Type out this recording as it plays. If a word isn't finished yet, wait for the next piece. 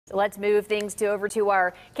So let's move things over to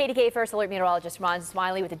our KDKA First Alert meteorologist Ron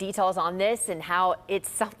Smiley with the details on this and how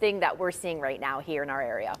it's something that we're seeing right now here in our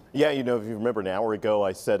area. Yeah, you know, if you remember an hour ago,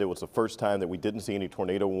 I said it was the first time that we didn't see any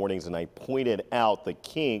tornado warnings, and I pointed out the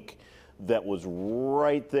kink that was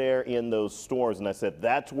right there in those storms, and I said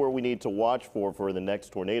that's where we need to watch for the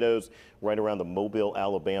next tornadoes, right around the Mobile,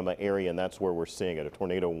 Alabama area, and that's where we're seeing it. A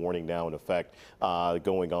tornado warning now in effect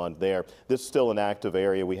going on there. This is still an active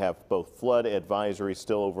area. We have both flood advisory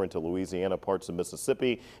still over into Louisiana, parts of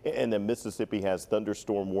Mississippi, and then Mississippi has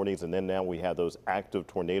thunderstorm warnings, and then now we have those active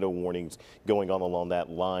tornado warnings going on along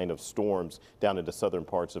that line of storms down into southern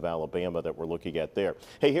parts of Alabama that we're looking at there.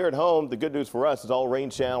 Hey, here at home, the good news for us is all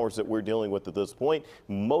rain showers that we're dealing with at this point.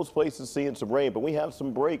 Most places seeing some rain, but we have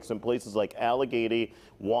some breaks in places like Allegheny,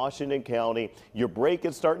 Washington County. Your break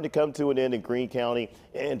is starting to come to an end in Greene County.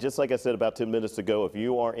 And just like I said about 10 minutes ago, if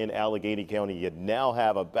you are in Allegheny County, you now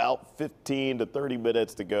have about 15 to 30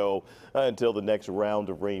 minutes to go until the next round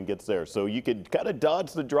of rain gets there. So you can kind of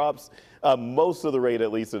dodge the drops, most of the rain,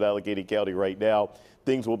 at least in Allegheny County right now.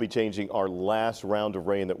 Things will be changing. Our last round of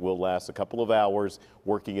rain that will last a couple of hours,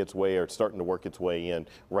 working its way or starting to work its way in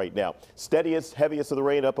right now. Steadiest, heaviest of the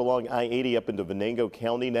rain up along I-80 up into Venango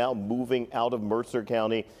County now, moving out of Mercer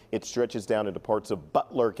County. It stretches down into parts of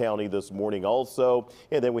Butler County this morning also.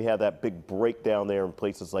 And then we have that big breakdown there in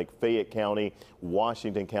places like Fayette County,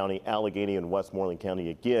 Washington County, Allegheny, and Westmoreland County.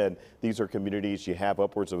 Again, these are communities you have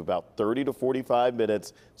upwards of about 30 to 45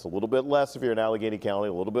 minutes. It's a little bit less if you're in Allegheny County,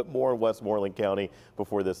 a little bit more in Westmoreland County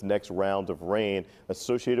before this next round of rain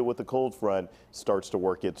associated with the cold front starts to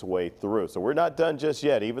work its way through. So we're not done just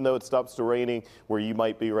yet. Even though it stops to raining where you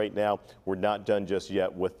might be right now, we're not done just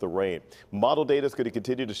yet with the rain. Model data is going to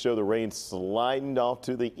continue to show the rain sliding off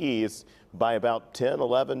to the east by about 10,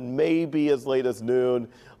 11, maybe as late as noon.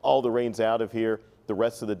 All the rain's out of here. The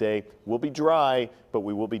rest of the day will be dry, but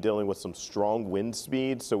we will be dealing with some strong wind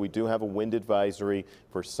speeds. So we do have a wind advisory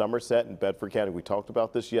for Somerset and Bedford County. We talked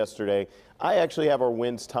about this yesterday. I actually have our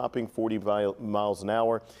winds topping 40 miles an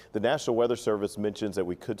hour. The National Weather Service mentions that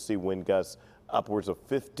we could see wind gusts upwards of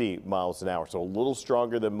 50 miles an hour. So a little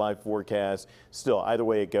stronger than my forecast. Still, either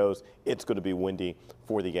way it goes, it's going to be windy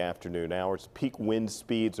for the afternoon hours. Peak wind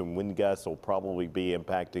speeds and wind gusts will probably be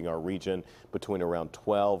impacting our region between around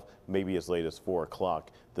 12, maybe as late as 4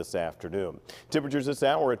 o'clock this afternoon. Temperatures this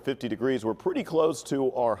hour at 50 degrees. We're pretty close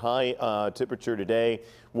to our high temperature today.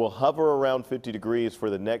 We'll hover around 50 degrees for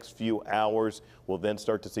the next few hours. We'll then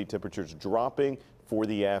start to see temperatures dropping for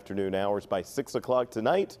the afternoon hours. By 6 o'clock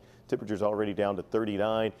tonight, temperatures already down to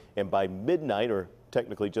 39, and by midnight, or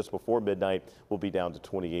technically just before midnight, we'll be down to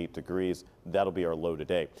 28 degrees. That'll be our low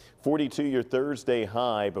today. 42 your Thursday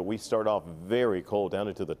high, but we start off very cold down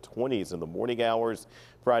into the 20s in the morning hours.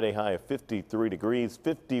 Friday high of 53 degrees,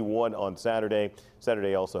 51 on Saturday.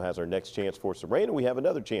 Saturday also has our next chance for some rain, and we have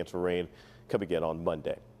another chance for rain coming again on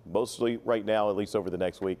Monday. Mostly right now, at least over the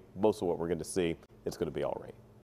next week, most of what we're going to see, it's going to be all rain.